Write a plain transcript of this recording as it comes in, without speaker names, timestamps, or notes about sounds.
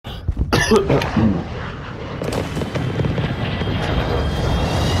Alright,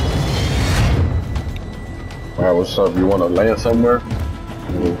 what's up? You want to land somewhere?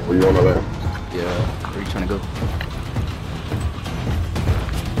 Where you want to land? Yeah, where are you trying to go?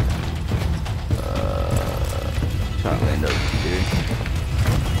 Trying to land up here.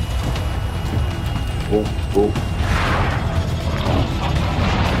 Oh.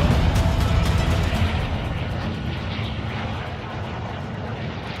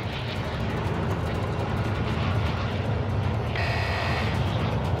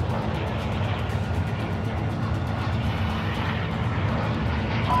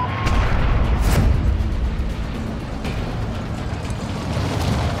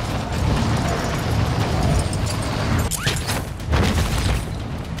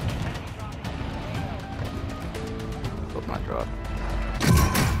 My drop.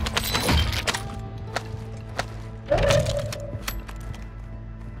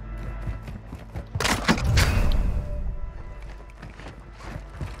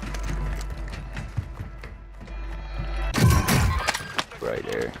 Right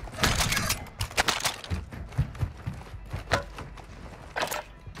there.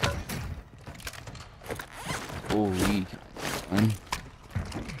 Oh, we.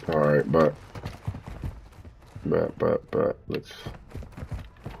 All right, but let's.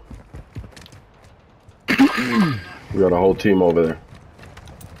 We got a whole team over there.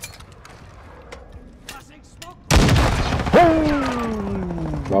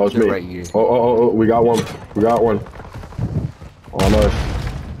 That was me. Right here. Oh, we got one. We got one. On us.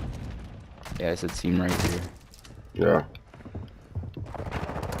 Yeah, it's a team right here. Yeah.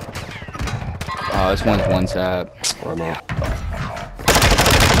 Oh, this one's one tap. I know.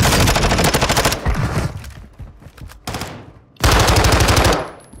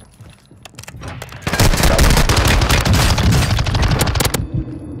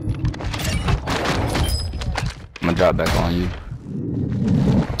 I'm gonna drop back on you.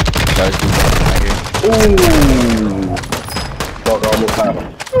 Guys, right here. Ooh! Fuck, I almost had him.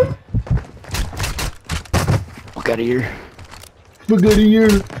 Fuck out of here. Fuck out of here.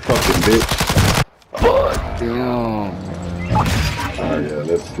 Fucking bitch. Fuck, damn. Alright, yeah,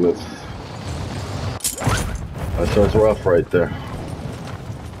 let's. That's just rough right there.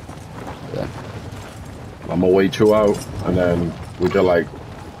 Yeah. I'm gonna wait you out, and then we can like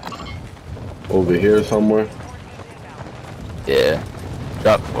over here somewhere. Yeah.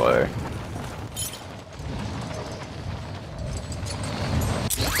 Drop fire.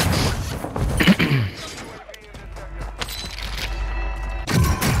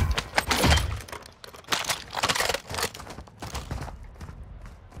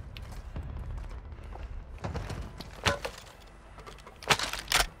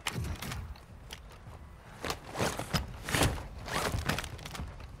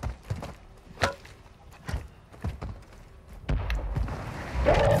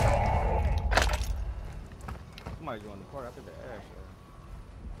 Somebody's going to the car after the ash.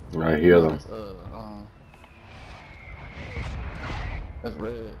 I hear them. That's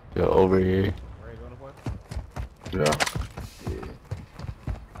red. Go over here. Red going to park? Yeah. Yeah.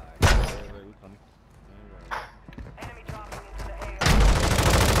 Alright, we coming. Enemy dropping into the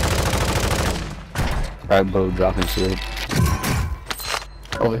AO. Right bow dropping shit.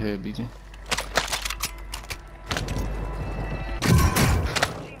 Over here, BJ.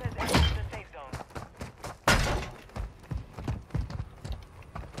 Team has entered the safe zone.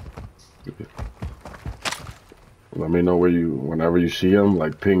 Let me know whenever you see him,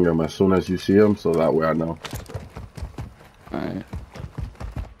 like ping him as soon as you see him, so that way I know. Alright.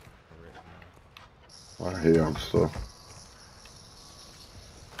 I hear him still.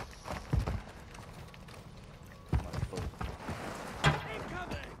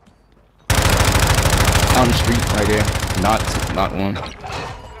 On the street right there. Not one.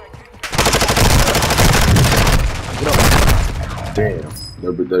 Damn.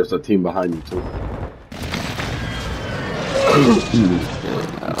 There's a team behind you too.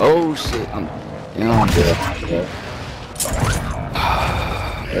 Oh shit. I'm down. Yeah.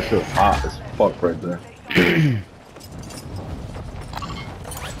 That shit's hot as fuck right there.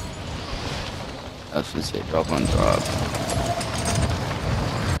 I was gonna say drop on drop.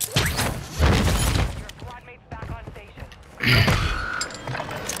 Your squad mates back on station.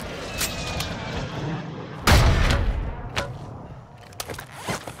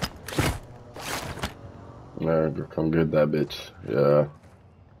 Man, come get that bitch. Yeah.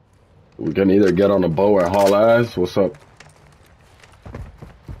 We can either get on the boat or haul ass. What's up?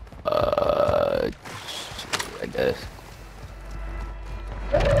 I guess.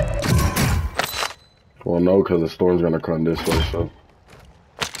 Well, no, because the storm's gonna come this way, so.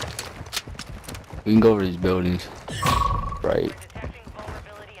 We can go over these buildings. Right. We're detecting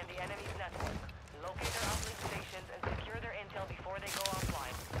vulnerability in the enemy's network. Locate their uplink stations and secure their intel before they go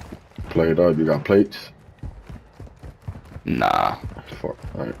offline. Plate up. You got plates? Nah. Fuck.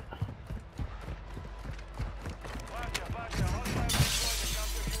 Alright.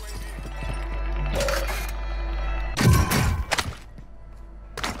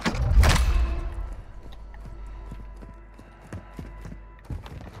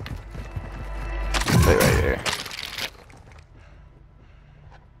 Play right here.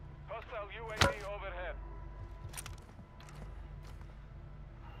 Hostile UAV overhead.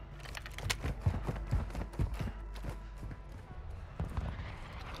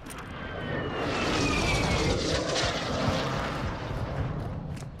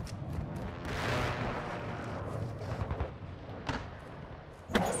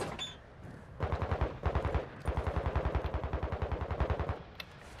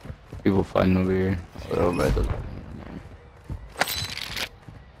 People fighting over here. Over at the...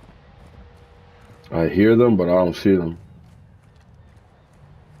 I hear them, but I don't see them.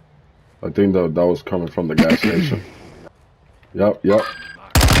 I think that was coming from the gas station. Yep.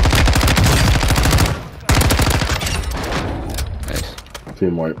 Nice.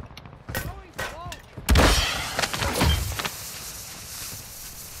 Team wipe.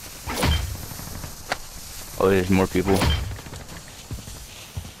 Oh, there's more people.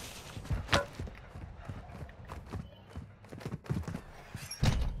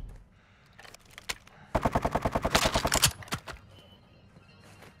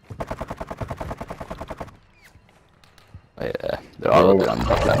 Oh, yeah, they're all up there on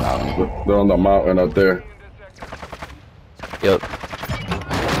top of that mountain. They're on the mountain up there. Yep.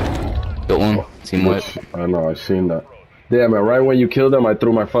 Got one. Team wipe. I know, I seen that. Damn it, right when you killed them, I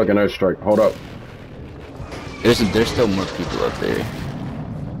threw my fucking airstrike. Hold up. There's still more people up there.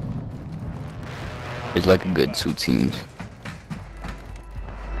 There's like a good 2 teams.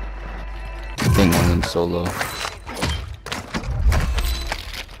 I think one of them solo.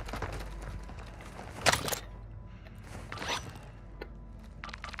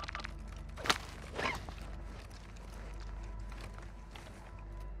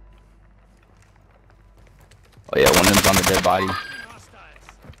 Oh yeah, one of them's on the dead body.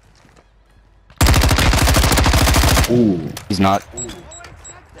 Ooh. He's not.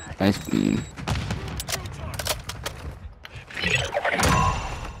 Nice beam. The enemy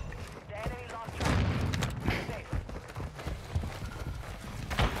lost track. Safe.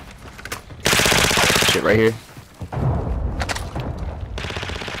 Shit right here.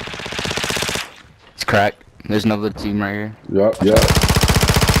 It's cracked. There's another team right here. Yep.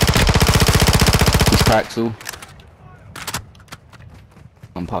 He's cracked too.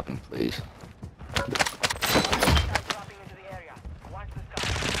 I'm popping, please. Start dropping into the area. Watch the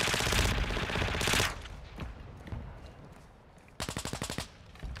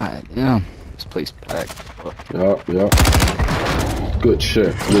sky. God damn. This place packed. Fuck. Yep. Good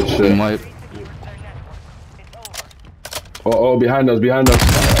shit. Team wipe. Oh, behind us.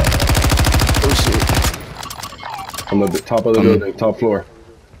 Oh shit. On the top of the building, top floor.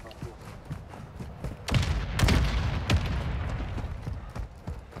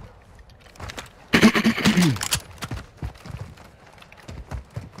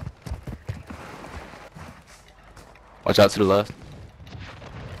 Watch out to the left.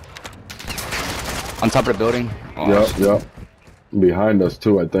 On top of the building. Oh, Yep. Behind us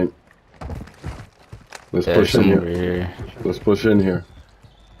too, I think. Let's push in here. Let's push in here.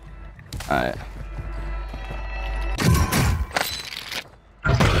 Alright.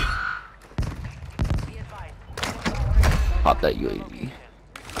 Pop that UAV.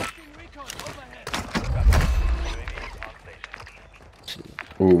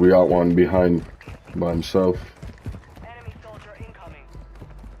 Ooh, we got one behind by himself. Enemy soldier incoming.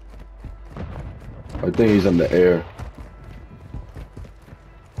 I think he's in the air.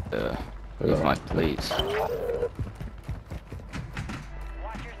 Here's my plates. Watch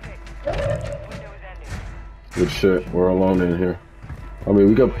your six. Window is ending. Good shit. We're alone in here. I mean,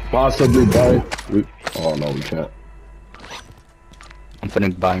 we could possibly buy. Oh no, we can't. I'm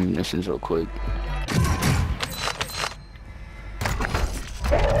finna buy munitions real quick.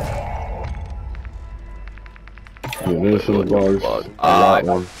 Munitions bars. I got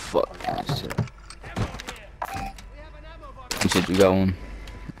one. Fuck that shit. You said you got one?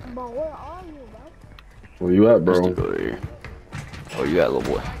 But where are you, bro? Where you at, bro? Just over here. Oh, you got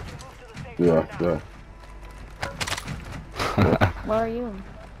little boy. Yeah. Where are you?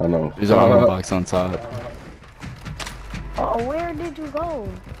 I know. There's a armor box on top. Oh, where did you go?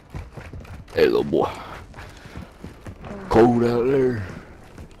 Hey, little boy. Cold out there.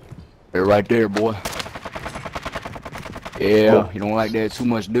 They're right there, boy. Yeah, you don't like that too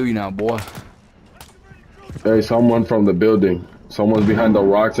much, do you now, boy? Hey, someone from the building. Someone's behind the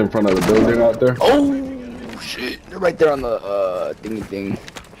rocks in front of the building out there. Oh shit! They're right there on the thingy thing.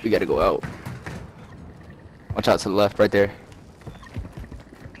 We gotta go out. Watch out to the left, right there.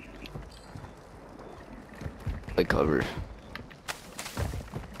 Play cover.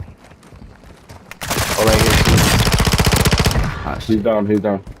 Oh, right here too. Nice. He's down. He's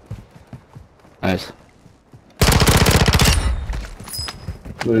down. Nice.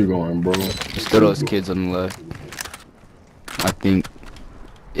 Where you going, bro? There's still those kids on the left. I think.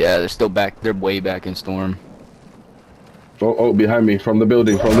 Yeah, they're still back. They're way back in storm. Oh, behind me, from the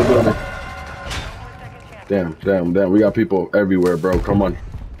building, from the building. Damn, damn, damn. We got people everywhere, bro. Come on.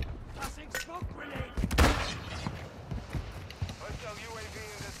 Hostile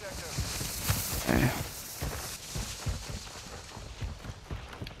UAV in the sector. Yeah.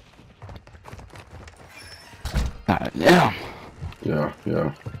 God damn. Yeah,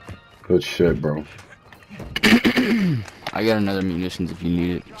 yeah. Good shit, bro. I got another munitions if you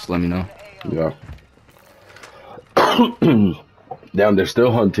need it. Just let me know. Yeah. Damn, they're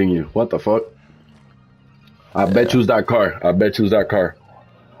still hunting you. What the fuck? I bet you's that car. I bet you's that car.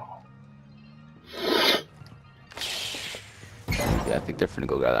 Yeah, I think they're finna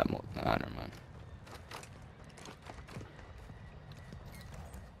go grab that mo. Nah, never mind.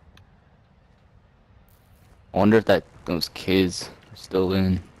 I wonder if those kids are still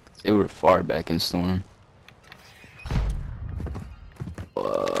in. They were far back in storm.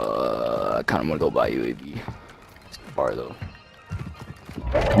 I kind of want to go buy UAV. It's far though.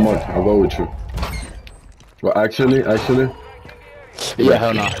 Come on, I'll go with you. Well, actually. Yeah,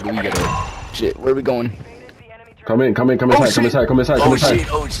 hell no. We gotta. Shit, where are we going? Come inside, come inside. Oh shit! Head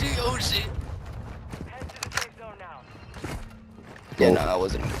to the safe zone now. Yeah, no, that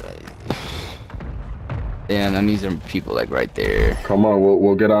wasn't. Damn, that means there are people like right there. Come on,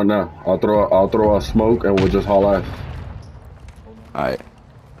 we'll get out now. I'll throw a smoke and we'll just haul ass. All right.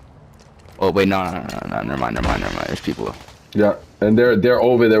 Oh wait, no, never mind. There's people. Yeah, and they're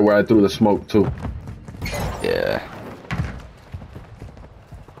over there where I threw the smoke too. Yeah.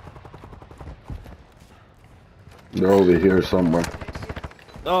 They're over here somewhere.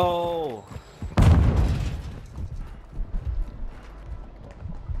 No.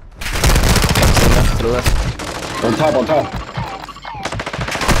 To the left. On top.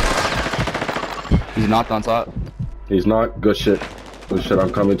 He's knocked on top. He's not. Good shit.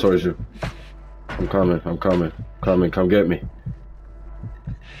 I'm coming towards you. I'm coming. Come get me.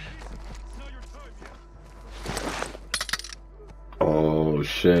 Oh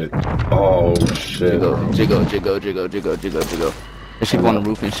shit. Jiggle. There's people on the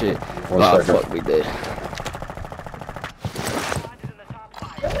roof and shit. One Oh second. fuck, we dead.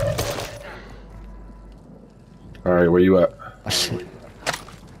 Alright, where you at? Oh shit.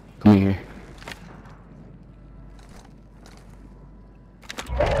 Come here.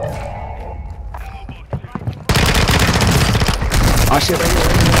 Oh shit, right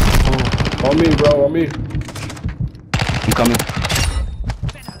here. On me, bro, on me. I'm coming.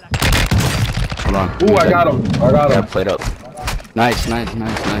 Hold on. Ooh, I got him. Yeah, played up. Nice.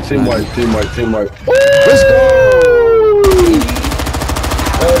 Team wipe. Let's go!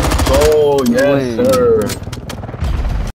 Let's go, yes, sir.